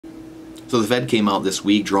So the Fed came out this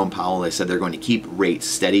week, Jerome Powell, they said they're going to keep rates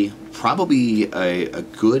steady. Probably a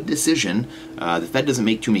good decision. The Fed doesn't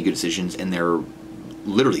make too many good decisions, and they're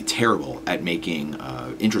literally terrible at making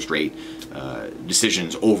interest rate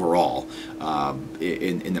decisions overall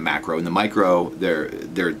in the macro. In the micro,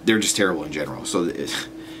 they're just terrible in general. So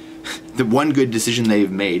the one good decision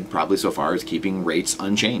they've made probably so far is keeping rates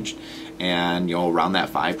unchanged, and around that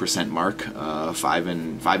 5% mark,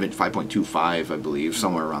 5.25, I believe,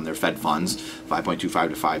 somewhere around there. Fed funds 5.25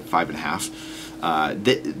 to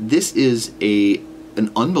 5.5. This is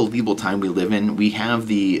an unbelievable time we live in. We have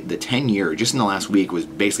the 10-year just in the last week was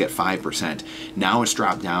basically at 5%. Now it's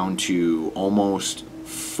dropped down to almost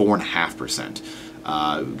 4.5%.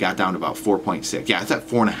 Got down to about 4.6. Yeah, it's at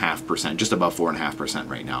 4.5%, just above 4.5%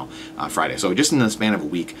 right now, Friday. So just in the span of a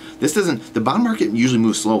week, the bond market usually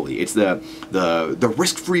moves slowly. It's the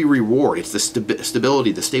risk-free reward. It's the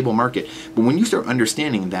stability, the stable market. But when you start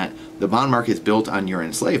understanding that the bond market is built on your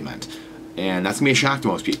enslavement, and that's going to be a shock to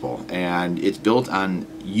most people, and it's built on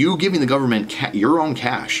you giving the government your own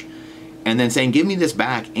cash, and then saying, give me this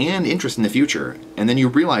back and interest in the future. And then you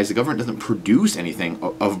realize the government doesn't produce anything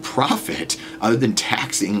of profit other than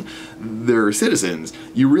taxing their citizens.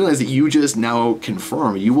 You realize that you just now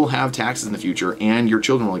confirm you will have taxes in the future, and your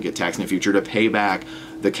children will get taxed in the future to pay back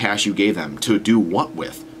the cash you gave them. To do what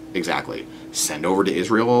with? Exactly. Send over to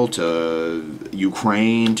Israel, to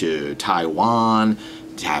Ukraine, to Taiwan,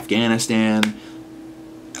 to Afghanistan.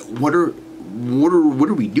 What are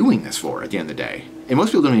we doing this for at the end of the day? And most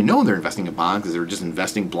people don't even know they're investing in bonds because they're just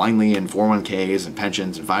investing blindly in 401ks and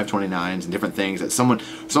pensions and 529s and different things that some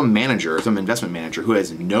investment manager who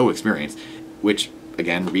has no experience, which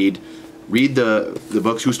again, read the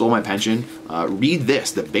books Who Stole My Pension, read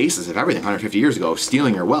this, the basis of everything 150 years ago,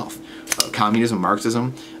 stealing your wealth, communism,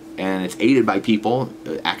 Marxism. And it's aided by people,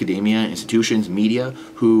 academia, institutions, media,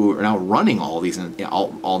 who are now running all these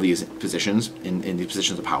positions in these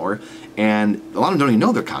positions of power. And a lot of them don't even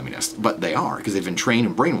know they're communists, but they are, because they've been trained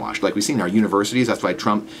and brainwashed. Like we've seen in our universities. That's why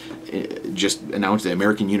Trump just announced the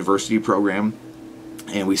American University program.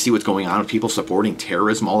 And we see what's going on with people supporting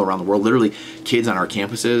terrorism all around the world. Literally, kids on our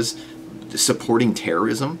campuses supporting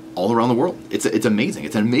terrorism all around the world. It's amazing.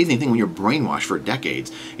 It's an amazing thing when you're brainwashed for decades,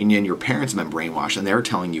 and then your parents have been brainwashed and they're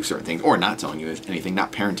telling you certain things, or not telling you anything,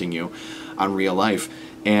 not parenting you on real life,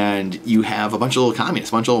 and you have a bunch of little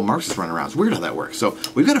communists, a bunch of little Marxists running around. It's weird how that works. So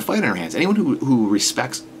we've got a fight on our hands. Anyone who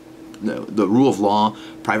respects the rule of law,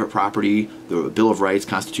 private property, the Bill of Rights,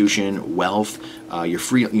 Constitution, wealth, your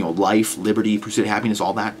free, life, liberty, pursuit of happiness,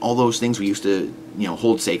 all those things we used to,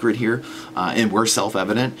 hold sacred here, and we're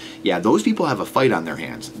self-evident. Yeah, those people have a fight on their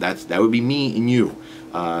hands. That would be me and you,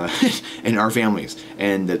 and our families,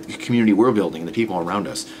 and the community we're building, and the people around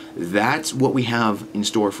us. That's what we have in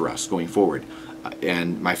store for us going forward.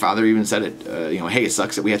 And my father even said it, hey, it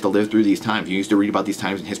sucks that we have to live through these times. You used to read about these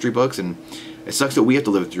times in history books, and it sucks that we have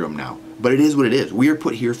to live through them now. But it is what it is. We are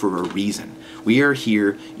put here for a reason. We are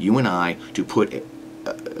here, you and I, to put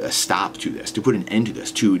a stop to this, to put an end to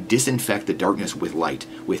this, to disinfect the darkness with light,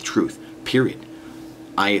 with truth, period.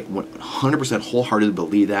 I 100% wholeheartedly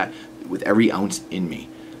believe that with every ounce in me,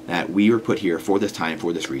 that we were put here for this time,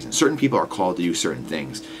 for this reason. Certain people are called to do certain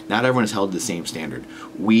things. Not everyone is held to the same standard.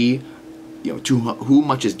 To whom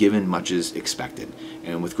much is given, much is expected.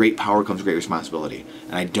 And with great power comes great responsibility.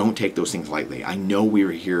 And I don't take those things lightly. I know we are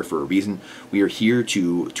here for a reason. We are here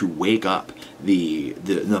to wake up the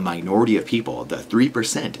minority of people, the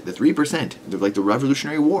 3%, like the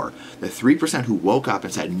Revolutionary War, the 3% who woke up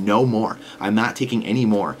and said, no more. I'm not taking any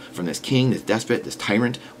more from this king, this despot, this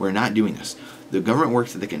tyrant. We're not doing this. The government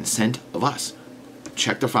works at the consent of us.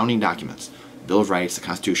 Check the founding documents. Bill of Rights, the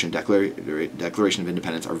Constitution, Declaration of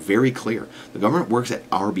Independence are very clear. The government works at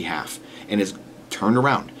our behalf and is turned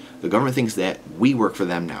around. The government thinks that we work for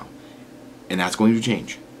them now. And that's going to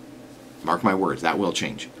change. Mark my words, that will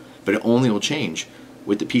change. But it only will change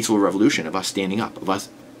with the peaceful revolution of us standing up, of us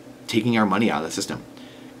taking our money out of the system.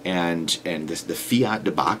 And the fiat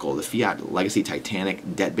debacle, the fiat legacy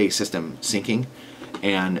Titanic debt-based system sinking,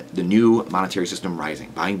 and the new monetary system rising,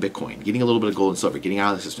 buying Bitcoin, getting a little bit of gold and silver, getting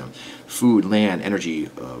out of the system, food, land, energy,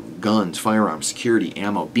 guns, firearms, security,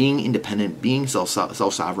 ammo, being independent, being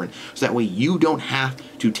self-sovereign, so that way you don't have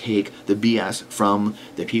to take the BS from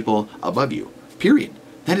the people above you, period.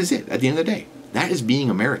 That is it, at the end of the day. That is being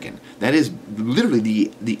American. That is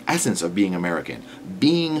literally the essence of being American,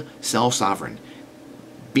 being self-sovereign.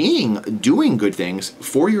 Doing good things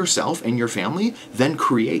for yourself and your family, then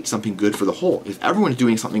create something good for the whole. If everyone's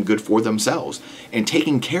doing something good for themselves and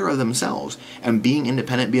taking care of themselves and being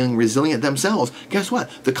independent, being resilient themselves, guess what?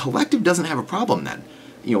 The collective doesn't have a problem then.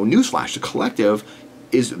 Newsflash, the collective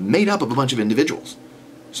is made up of a bunch of individuals.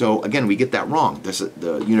 So again, we get that wrong.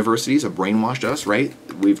 The universities have brainwashed us, right?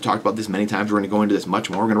 We've talked about this many times. We're going to go into this much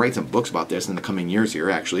more. We're going to write some books about this in the coming years here,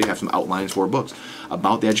 actually. I have some outlines for books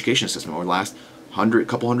about the education system over the last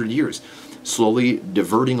couple hundred years. Slowly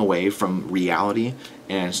diverting away from reality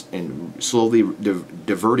and slowly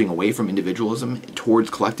diverting away from individualism towards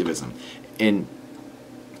collectivism. And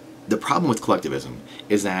the problem with collectivism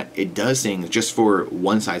is that it does things just for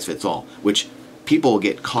one size fits all, which people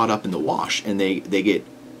get caught up in the wash and they get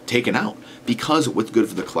taken out because of what's good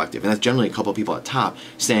for the collective. And that's generally a couple of people at top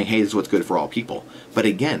saying, hey, this is what's good for all people. But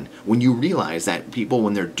again, when you realize that people,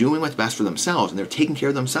 when they're doing what's best for themselves and they're taking care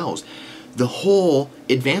of themselves, the whole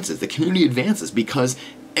advances, the community advances, because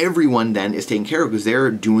everyone then is taken care of because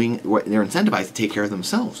they're incentivized to take care of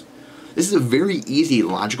themselves. This is a very easy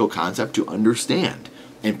logical concept to understand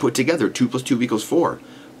and put together. 2 + 2 = 4.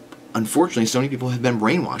 Unfortunately, so many people have been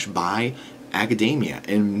brainwashed by academia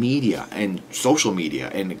and media and social media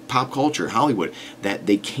and pop culture, Hollywood, that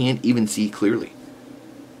they can't even see clearly.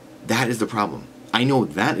 That is the problem. I know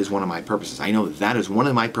that is one of my purposes. I know that is one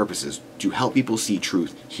of my purposes, to help people see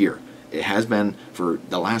truth here. It has been for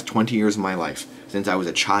the last 20 years of my life, since I was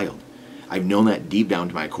a child. I've known that deep down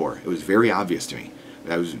to my core. It was very obvious to me.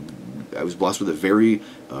 I was blessed with a very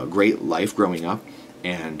great life growing up,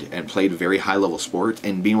 and played very high level sports,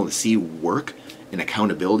 and being able to see work and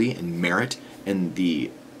accountability and merit and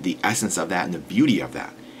the essence of that and the beauty of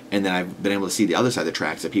that. And then I've been able to see the other side of the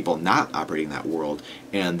tracks of people not operating in that world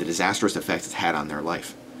and the disastrous effects it's had on their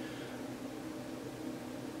life.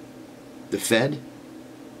 The Fed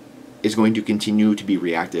is going to continue to be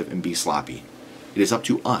reactive and be sloppy. It is up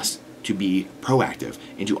to us to be proactive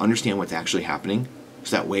and to understand what's actually happening,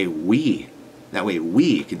 so that way we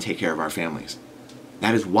can take care of our families.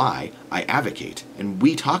 That is why I advocate, and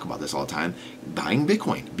we talk about this all the time, buying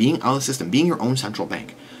Bitcoin, being out of the system, being your own central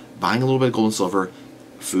bank, buying a little bit of gold and silver,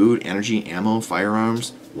 food, energy, ammo,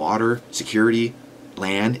 firearms, water, security,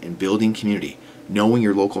 land, and building community. Knowing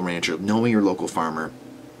your local rancher, knowing your local farmer,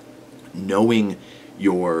 knowing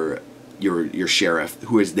your sheriff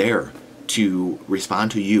who is there to respond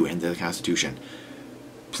to you and to the Constitution.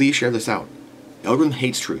 Please share this out. The algorithm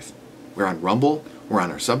hates truth. We're on Rumble. We're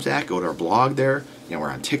on our Substack. Go to our blog there. We're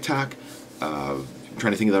on TikTok. I'm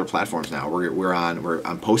trying to think of other platforms now.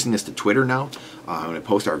 I'm posting this to Twitter now. I'm going to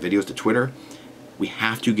post our videos to Twitter. We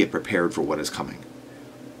have to get prepared for what is coming.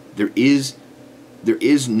 There is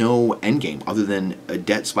no end game other than a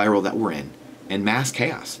debt spiral that we're in and mass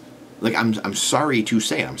chaos. Like, I'm sorry to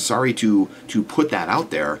say it. I'm sorry to put that out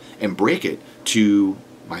there and break it to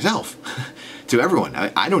myself, to everyone.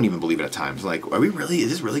 I don't even believe it at times. Like, is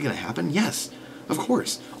this really going to happen? Yes. Of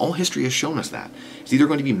course. All history has shown us that. It's either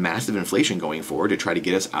going to be massive inflation going forward to try to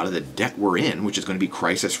get us out of the debt we're in, which is going to be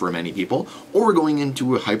crisis for many people, or we're going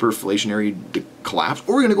into a hyperinflationary collapse,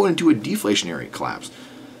 or we're going to go into a deflationary collapse.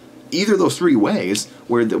 Either of those three ways,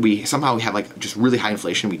 where we somehow have like just really high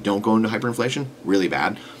inflation, we don't go into hyperinflation, really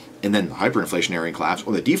bad, and then the hyperinflationary collapse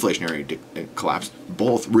or the deflationary collapse,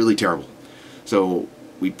 both really terrible. So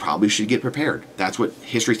we probably should get prepared. That's what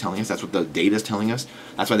history's telling us. That's what the data is telling us.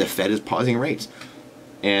 That's why the Fed is pausing rates.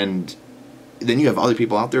 And then you have other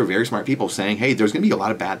people out there, very smart people, saying, hey, there's going to be a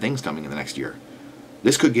lot of bad things coming in the next year.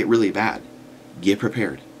 This could get really bad. Get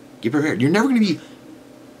prepared. Get prepared. You're never going to be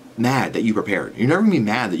mad that you prepared. You're never going to be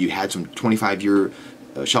mad that you had some 25-year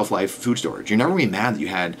shelf life food storage. You're never going to be mad that you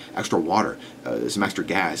had extra water, some extra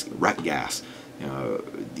gas, wreck gas.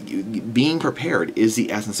 Being prepared is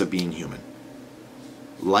the essence of being human.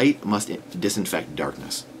 Light must disinfect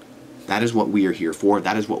darkness. That is what we are here for.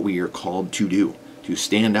 That is what we are called to do. To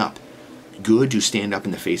stand up. Good to stand up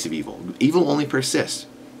in the face of evil. Evil only persists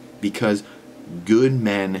because good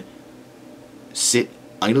men sit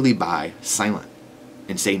idly by, silent,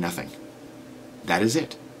 and say nothing. That is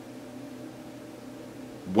it.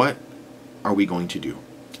 What are we going to do?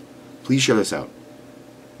 Please share this out.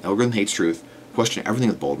 The algorithm hates truth. Question everything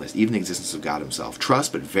with boldness, even the existence of God himself.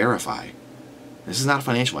 Trust but verify. This is not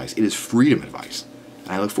financial advice. It is freedom advice.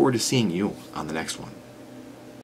 And I look forward to seeing you on the next one.